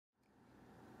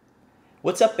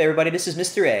What's up, everybody? This is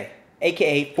Mr. A,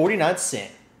 aka 49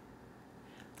 Cent,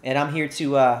 and I'm here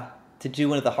to do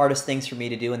one of the hardest things for me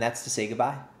to do, and that's to say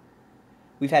goodbye.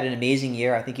 We've had an amazing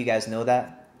year. I think you guys know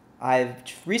that. I've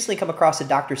recently come across a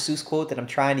Dr. Seuss quote that I'm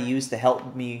trying to use to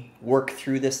help me work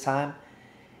through this time,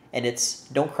 and it's,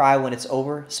 "Don't cry when it's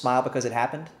over, smile because it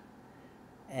happened."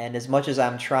 And as much as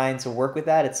I'm trying to work with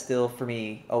that, it's still, for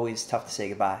me, always tough to say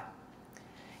goodbye.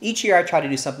 Each year I try to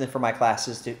do something for my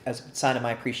classes as a sign of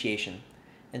my appreciation.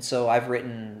 And so I've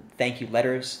written thank you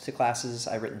letters to classes,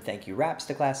 I've written thank you raps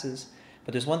to classes,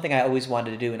 but there's one thing I always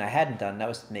wanted to do and I hadn't done, and that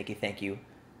was to make a thank you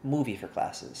movie for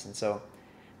classes. And so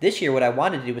this year what I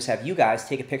wanted to do was have you guys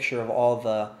take a picture of all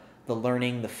the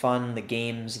learning, the fun, the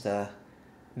games, the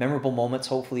memorable moments,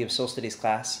 hopefully, of social studies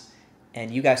class,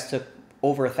 and you guys took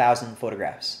over 1,000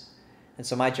 photographs. And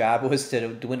so my job was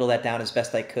to dwindle that down as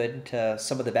best I could to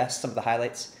some of the best, some of the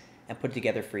highlights, and put it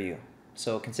together for you.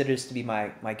 So consider this to be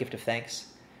my gift of thanks.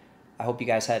 I hope you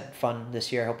guys had fun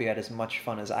this year. I hope you had as much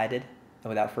fun as I did. And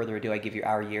without further ado, I give you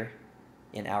our year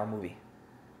in our movie.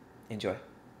 Enjoy.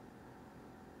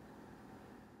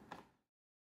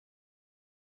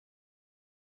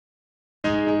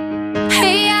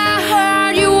 Hey, I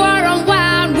heard you were a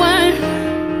wild one.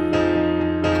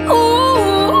 Ooh,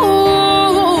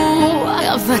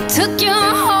 if I took you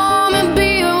home and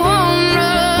be a home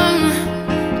run,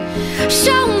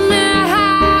 show me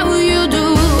how you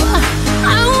do.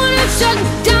 I wanna shut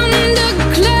down the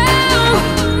club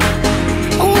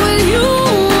with you.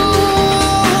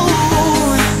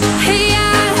 Hey, I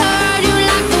heard you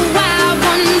like the wild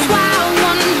ones, wild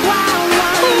ones, wild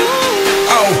ones.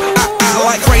 Oh, I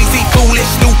like crazy, foolish,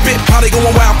 stupid, probably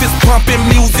going wild, fist pumping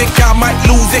music. I might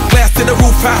lose it, glass to the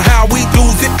roof, how we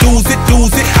lose it, lose it,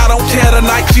 lose it. I don't care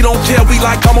tonight, she don't care, we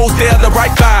like almost there, the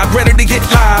right vibe, ready to get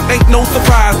live, ain't no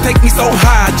surprise, take me so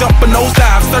high, jumping those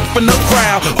dives, surfing the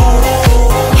crowd.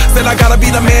 Ooh, said I gotta be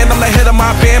the man, I'm the head of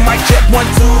my band, mic check 1,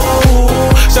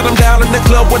 2. Shut them down in the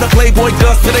club where the Playboy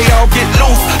does, till they all get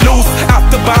loose, loose, out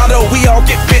the bottle, we all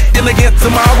get fit in again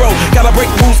tomorrow. Gotta break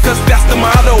rules, cause that's the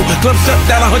motto, club shut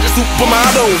down 100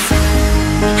 supermodels.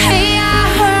 Hey, I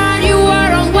heard you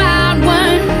were a wild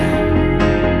one.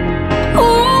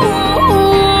 Ooh,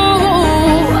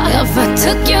 if I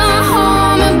took you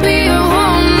home and be a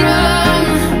home run,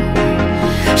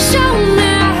 show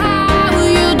me how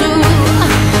you do.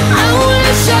 I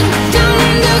wanna shut down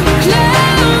the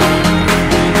club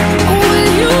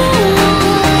with you.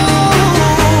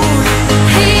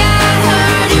 Hey, I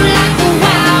heard you like the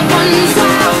wild ones,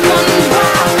 wild ones,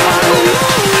 wild ones.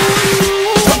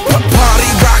 Party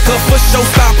rocker, for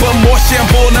showstopper, more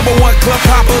shampoo, #1 club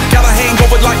hopper. Got a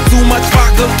hangover like too much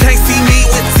vodka. Can't see me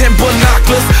with 10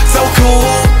 binoculars. So cool,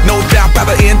 no doubt by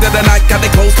the end of the night, got the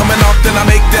clothes coming off, then I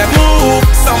make that move.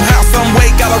 Somehow, some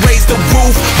way, gotta raise the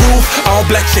roof. All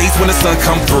black shades when the sun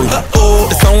come through.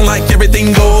 It's on like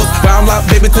everything goes. Round like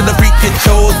baby to the freak it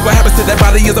shows. What happens to that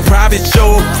body is a private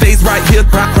show. Stays right here,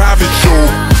 private show.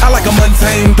 I like a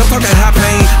mundane, don't talk high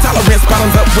pain. Tolerance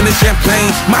bottoms up when it's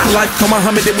champagne. My life, come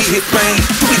Muhammad, then we hit Spain.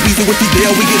 Too easy with the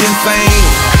deal, we get insane.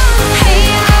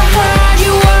 Hey, I heard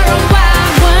you were a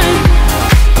wild one.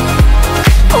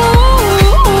 Ooh,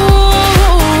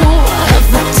 if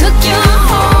I took you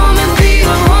home and be a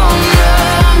home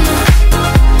run,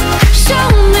 show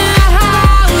me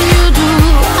how you do.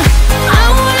 I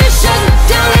wanna shut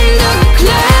down the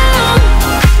club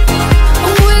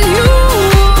with you.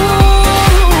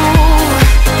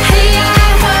 Hey, I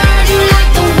heard you like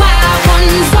the wild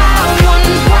ones, wild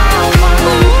ones, wild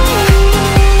ones.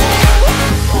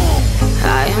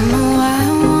 I am a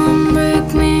wild one.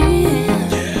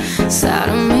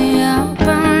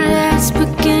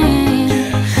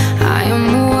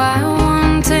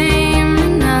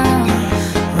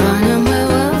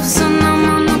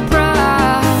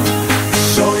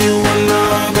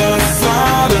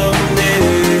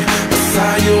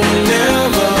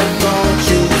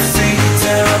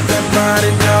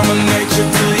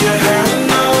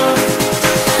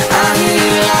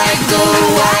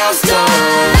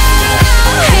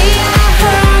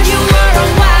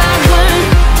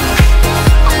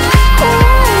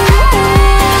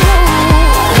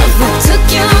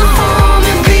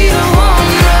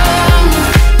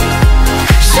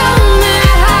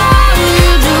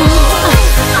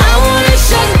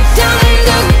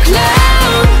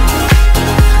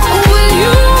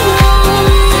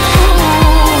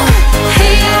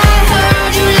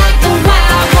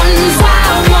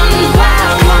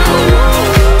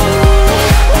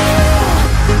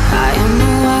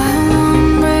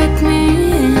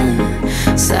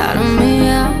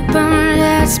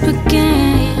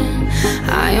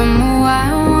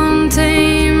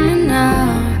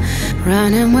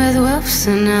 Running with wolves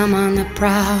and I'm on the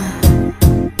prowl.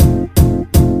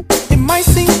 It might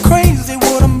seem crazy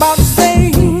what I'm about to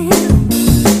say.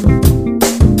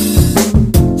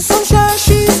 Sunshine,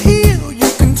 she's here, you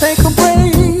can take a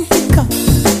break.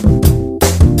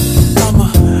 I'm a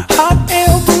hot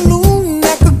air balloon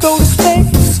that could go to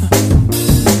space.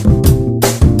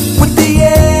 With the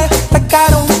air, like I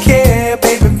don't care,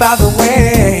 baby, by the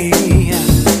way.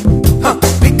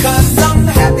 Because I'm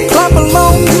happy. Clap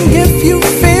along if you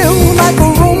feel like a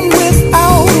room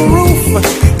without a roof.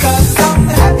 Because I'm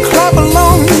happy. Clap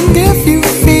along if you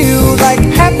feel like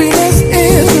happiness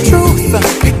is the truth.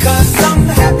 Because I'm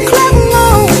happy. Clap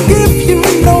along if you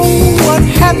know what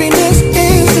happiness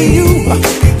is to you.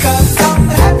 Because I'm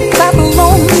happy. Clap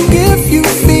along if you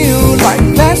feel like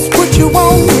that's what you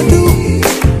want to do.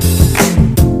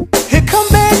 Here come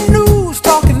bad news,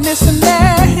 talking this and that.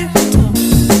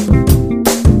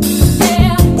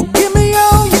 Well, give me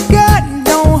all you got and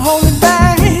don't hold it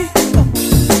back.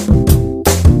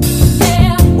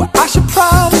 Well, I should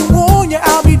probably warn you,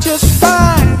 I'll be just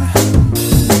fine.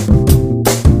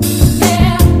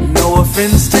 No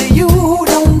offense to you,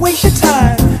 don't waste your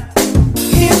time.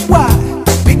 Here's why.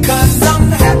 Because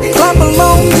I'm happy. Clap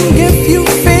along if you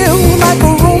feel like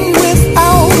a room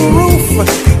without a roof.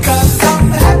 Because I'm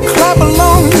happy. Clap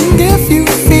along if you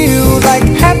feel like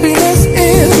happiness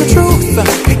is the truth.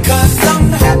 Because I'm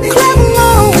happy. Clap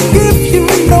along if you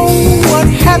know what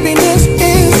happiness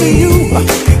is to you.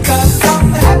 Because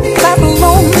I'm happy. Clap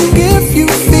along if you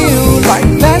feel like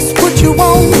that's what you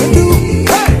want to do.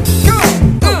 Hey, go,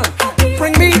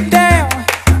 bring me down,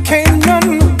 can't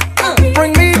none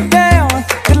bring me down.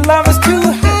 Your love is too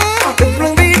high to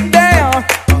bring me down,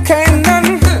 can't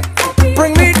none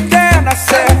bring me down. I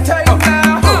said,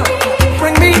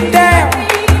 bring me down,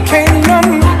 can't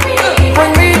none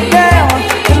bring me down.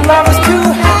 Your love is too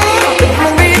high to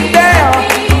bring me down,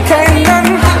 can't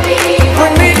none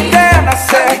bring me down. I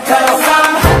said,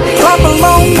 clap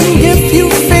along if you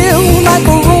feel like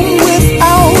a room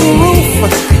without a roof.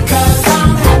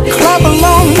 Clap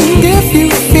along if you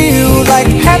feel like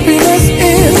happiness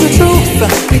is the truth.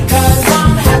 Because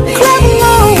I'm happy. Clap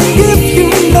along if you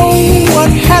know what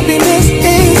happiness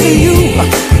is to you.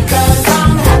 Because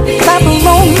I'm happy. Clap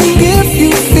along if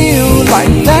you feel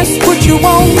like that's what you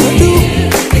want to do.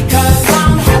 Because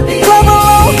I'm happy. Clap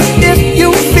along if you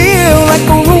feel like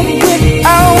a room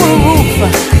without a roof.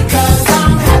 Because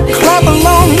I'm happy. Clap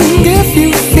along if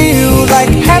you feel like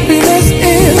happiness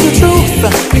is the truth.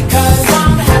 Because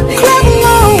I'm happy. Clap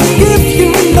along if you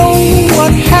know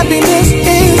what happiness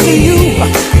is to you.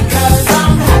 Because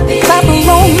I'm happy. Clap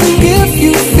along if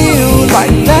you feel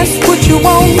like that's what you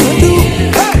want to do.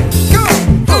 Hey, go,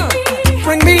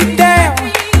 bring me down,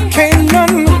 can't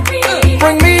none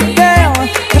bring me down.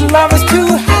 Your love is too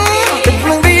high to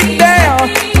bring me down,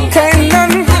 can't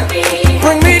none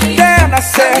bring me down. I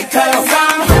said, because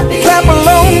I'm happy. Clap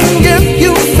along if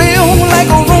you feel like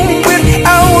a room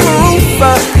without a roof.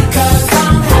 Because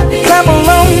I'm happy. Clap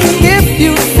along if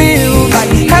you feel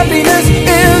like happiness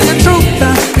is the truth.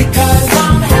 Because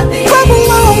I'm happy. Clap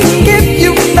along if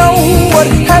you know what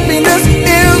happiness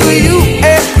is to you.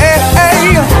 Hey, hey,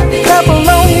 hey. Clap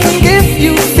along if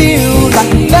you feel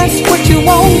like that's what you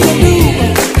want to do.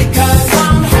 Because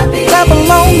I'm happy. Clap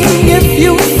along if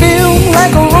you feel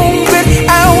like a room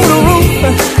without a roof.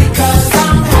 Because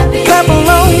I'm happy. Clap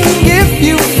along if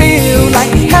you feel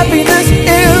like happiness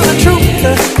is the truth.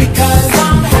 Because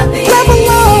I'm happy. Clap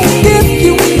along if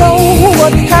you know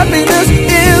what happiness is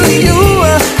to you.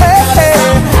 Hey,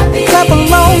 hey. Clap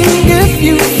along if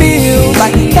you feel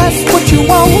like that's what you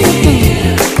want to do.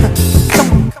 Come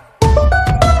on.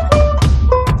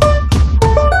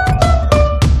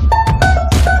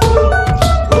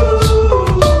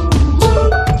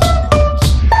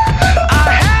 I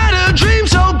had a dream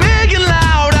so big and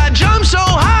loud, I jumped so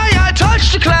high, I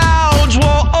touched the clouds.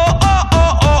 Whoa, oh, oh,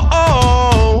 oh, oh,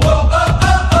 oh.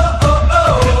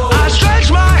 I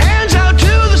stretched my hands out to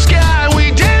the sky,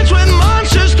 we danced with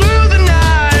monsters through the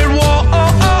night. Whoa,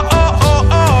 oh, oh, oh, oh,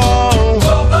 oh.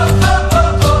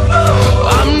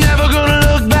 I'm never gonna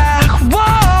look back,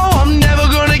 whoa, I'm never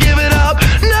gonna give it up.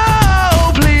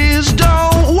 No, please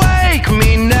don't wake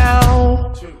me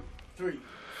now. 2, 3,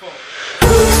 4.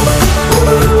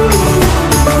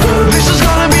 This is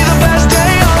gonna be the best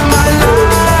day of my life.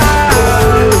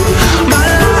 My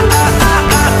life.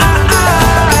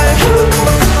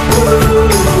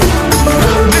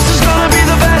 This is gonna be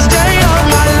the best day of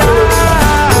my life.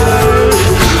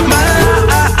 My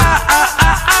life.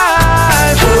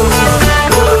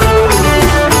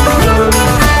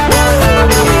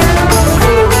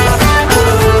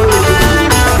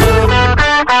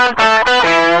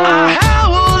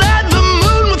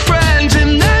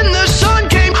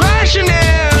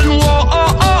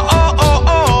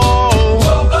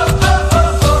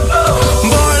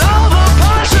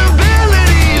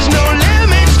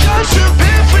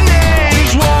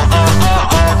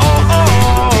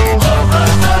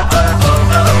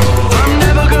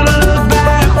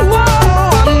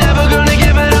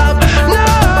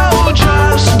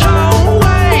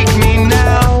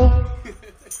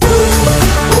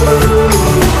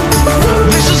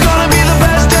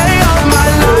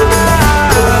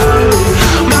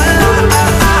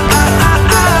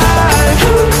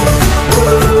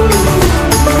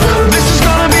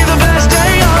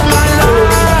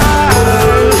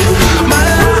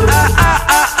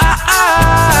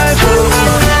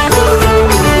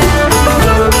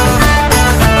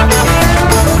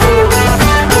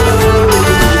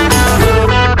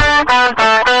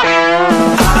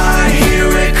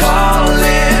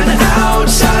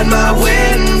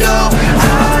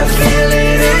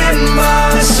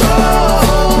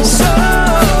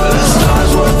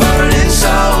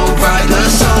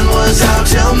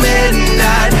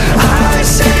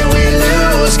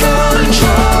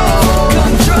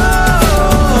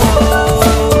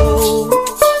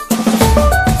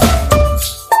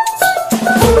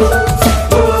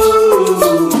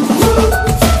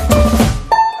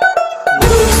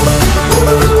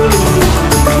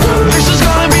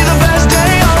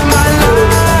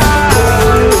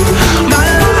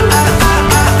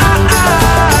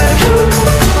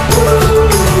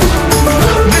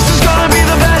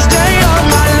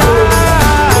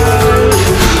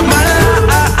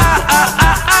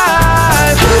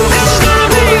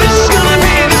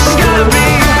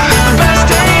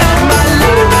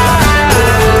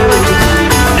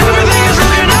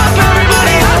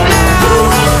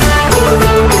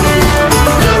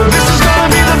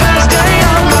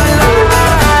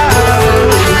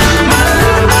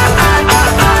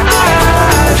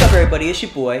 it's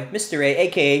your boy, Mr. A,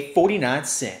 aka 49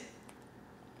 Cent.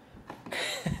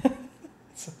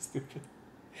 So stupid.